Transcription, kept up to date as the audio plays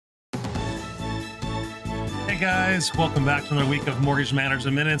guys, welcome back to another week of Mortgage Matters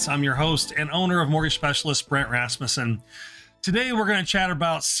in Minutes. I'm your host and owner of Mortgage Specialist Brent Rasmussen. Today we're going to chat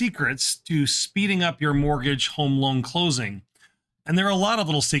about secrets to speeding up your mortgage home loan closing. And there are a lot of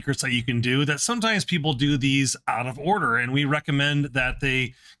little secrets that you can do that sometimes people do these out of order, and we recommend that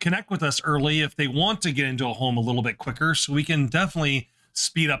they connect with us early if they want to get into a home a little bit quicker, so we can definitely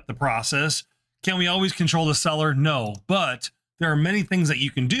speed up the process. Can we always control the seller? No, but there are many things that you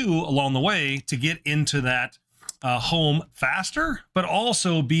can do along the way to get into that home faster, but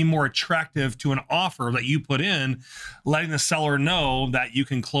also be more attractive to an offer that you put in, letting the seller know that you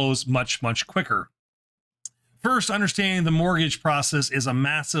can close much, much quicker. First, understanding the mortgage process is a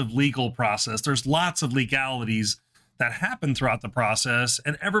massive legal process. There's lots of legalities that happen throughout the process,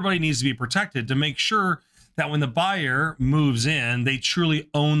 and everybody needs to be protected to make sure that when the buyer moves in, they truly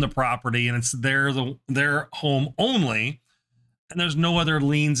own the property and it's their home only. And there's no other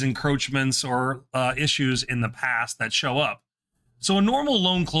liens, encroachments, or issues in the past that show up. So a normal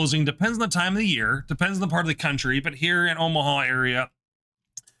loan closing depends on the time of the year, depends on the part of the country, but here in Omaha area,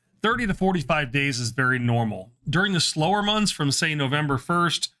 30 to 45 days is very normal. During the slower months from say November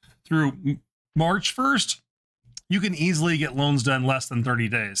 1st through March 1st, you can easily get loans done less than 30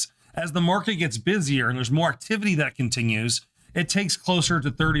 days. As the market gets busier and there's more activity that continues, it takes closer to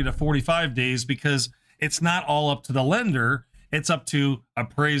 30 to 45 days because it's not all up to the lender. It's up to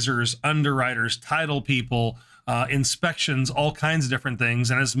appraisers, underwriters, title people, inspections, all kinds of different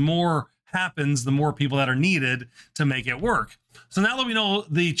things. And as more happens, the more people that are needed to make it work. So now that we know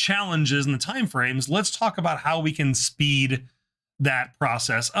the challenges and the timeframes, let's talk about how we can speed that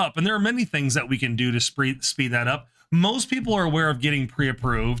process up. And there are many things that we can do to speed that up. Most people are aware of getting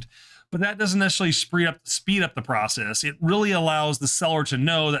pre-approved, but that doesn't necessarily speed up the process. It really allows the seller to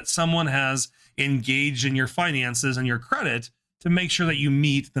know that someone has engaged in your finances and your credit to make sure that you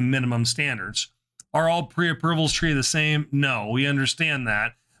meet the minimum standards. Are all pre-approvals treated the same? No, we understand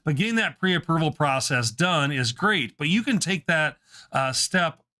that. But getting that pre-approval process done is great, but you can take that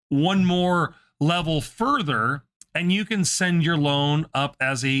step one more level further, and you can send your loan up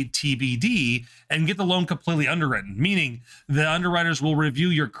as a TBD and get the loan completely underwritten, meaning the underwriters will review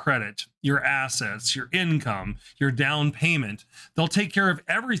your credit, your assets, your income, your down payment. They'll take care of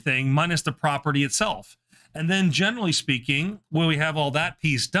everything minus the property itself. And then generally speaking, when we have all that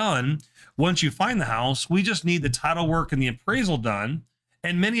piece done, once you find the house, we just need the title work and the appraisal done.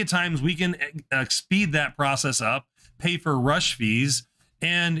 And many a times we can speed that process up, pay for rush fees,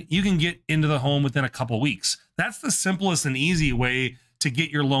 and you can get into the home within a couple weeks. That's the simplest and easy way to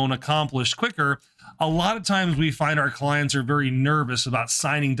get your loan accomplished quicker. A lot of times we find our clients are very nervous about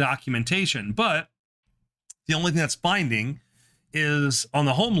signing documentation, but the only thing that's binding is on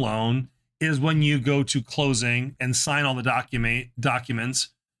the home loan is when you go to closing and sign all the documents,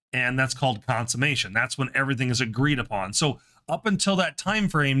 and that's called consummation. That's when everything is agreed upon. So up until that time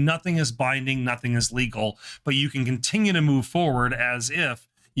frame, nothing is binding, nothing is legal, but you can continue to move forward as if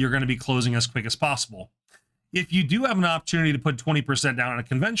you're going to be closing as quick as possible. If you do have an opportunity to put 20% down on a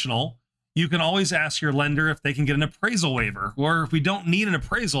conventional, you can always ask your lender if they can get an appraisal waiver, or if we don't need an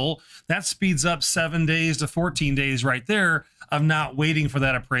appraisal, that speeds up 7 days to 14 days right there of not waiting for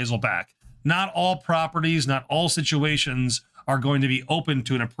that appraisal back. Not all properties, not all situations are going to be open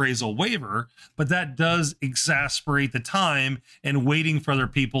to an appraisal waiver, but that does exasperate the time and waiting for other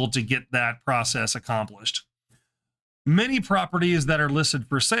people to get that process accomplished. Many properties that are listed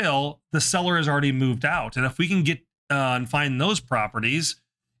for sale, the seller has already moved out. And if we can get and find those properties,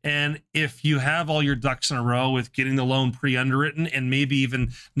 and if you have all your ducks in a row with getting the loan pre-underwritten and maybe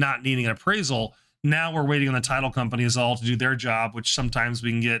even not needing an appraisal, now we're waiting on the title companies all to do their job, which sometimes we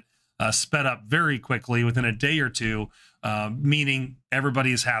can get sped up very quickly within a day or two, meaning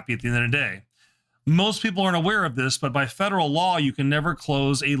everybody is happy at the end of the day. Most people aren't aware of this, but by federal law, you can never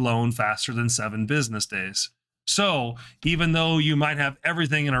close a loan faster than 7 business days. So even though you might have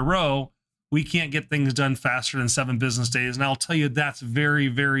everything in a row, we can't get things done faster than 7 business days. And I'll tell you, that's very,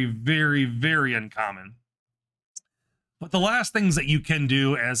 very, very, very uncommon. But the last things that you can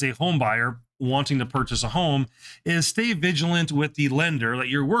do as a home buyer wanting to purchase a home is stay vigilant with the lender that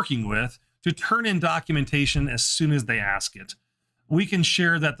you're working with to turn in documentation as soon as they ask it. We can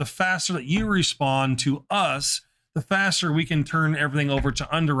share that the faster that you respond to us, the faster we can turn everything over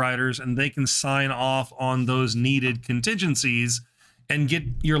to underwriters and they can sign off on those needed contingencies and get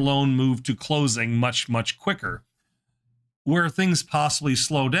your loan moved to closing much, much quicker. Where things possibly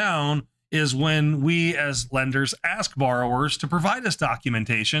slow down is when we as lenders ask borrowers to provide us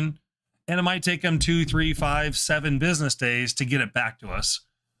documentation, and it might take them 2, 3, 5, 7 business days to get it back to us.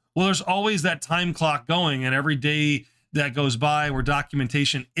 Well, there's always that time clock going, and every day that goes by where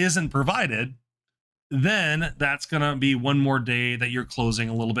documentation isn't provided, then that's going to be one more day that you're closing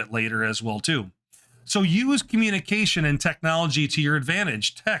a little bit later as well too. So use communication and technology to your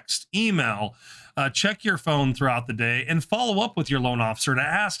advantage. Text, email, check your phone throughout the day, and follow up with your loan officer to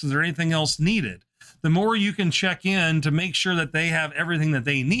ask, is there anything else needed? The more you can check in to make sure that they have everything that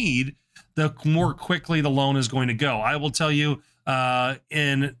they need, the more quickly the loan is going to go. I will tell you,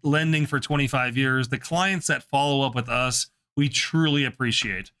 in lending for 25 years, the clients that follow up with us, we truly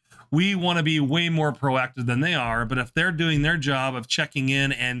appreciate. We want to be way more proactive than they are, but if they're doing their job of checking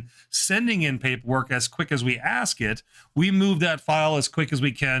in and sending in paperwork as quick as we ask it, we move that file as quick as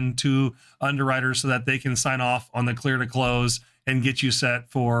we can to underwriters so that they can sign off on the clear to close and get you set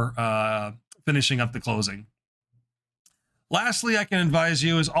for finishing up the closing. Lastly, I can advise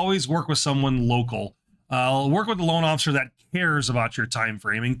you is always work with someone local. Work with a loan officer that cares about your time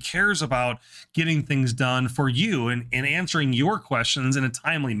frame and cares about getting things done for you and answering your questions in a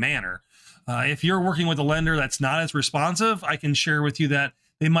timely manner. If you're working with a lender that's not as responsive, I can share with you that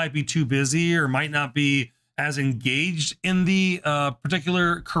they might be too busy or might not be as engaged in the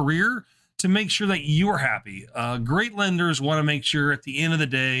particular career to make sure that you're happy. Great lenders want to make sure at the end of the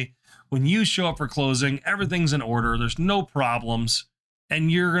day, when you show up for closing, everything's in order, there's no problems, and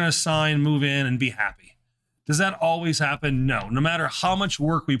you're going to sign, move in, and be happy. Does that always happen? No. No matter how much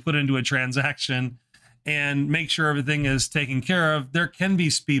work we put into a transaction and make sure everything is taken care of, there can be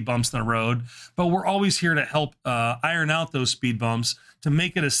speed bumps in the road, but we're always here to help iron out those speed bumps to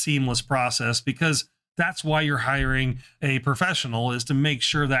make it a seamless process, because that's why you're hiring a professional, is to make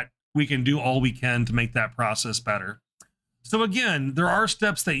sure that we can do all we can to make that process better. So again, there are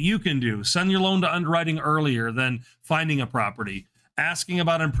steps that you can do. Send your loan to underwriting earlier than finding a property. Asking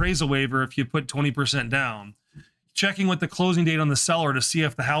about an appraisal waiver if you put 20% down. Checking with the closing date on the seller to see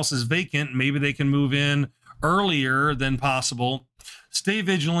if the house is vacant. Maybe they can move in earlier than possible. Stay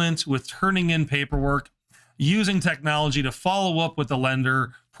vigilant with turning in paperwork. Using technology to follow up with the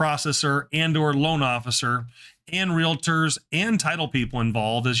lender, processor, and/or loan officer, and realtors and title people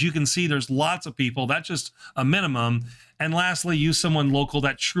involved. As you can see, there's lots of people. That's just a minimum. And lastly, use someone local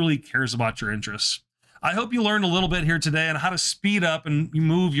that truly cares about your interests. I hope you learned a little bit here today on how to speed up and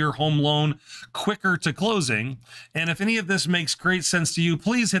move your home loan quicker to closing. And if any of this makes great sense to you,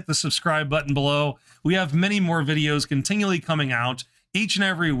 please hit the subscribe button below. We have many more videos continually coming out each and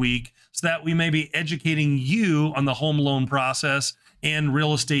every week so that we may be educating you on the home loan process and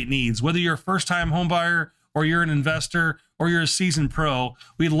real estate needs. Whether you're a first-time home buyer or you're an investor or you're a seasoned pro,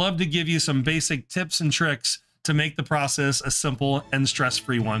 we'd love to give you some basic tips and tricks to make the process a simple and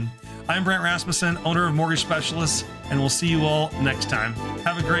stress-free one. I'm Brent Rasmussen, owner of Mortgage Specialists, and we'll see you all next time.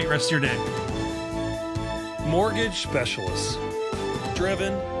 Have a great rest of your day. Mortgage Specialists.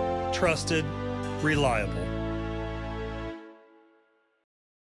 Driven, trusted, reliable.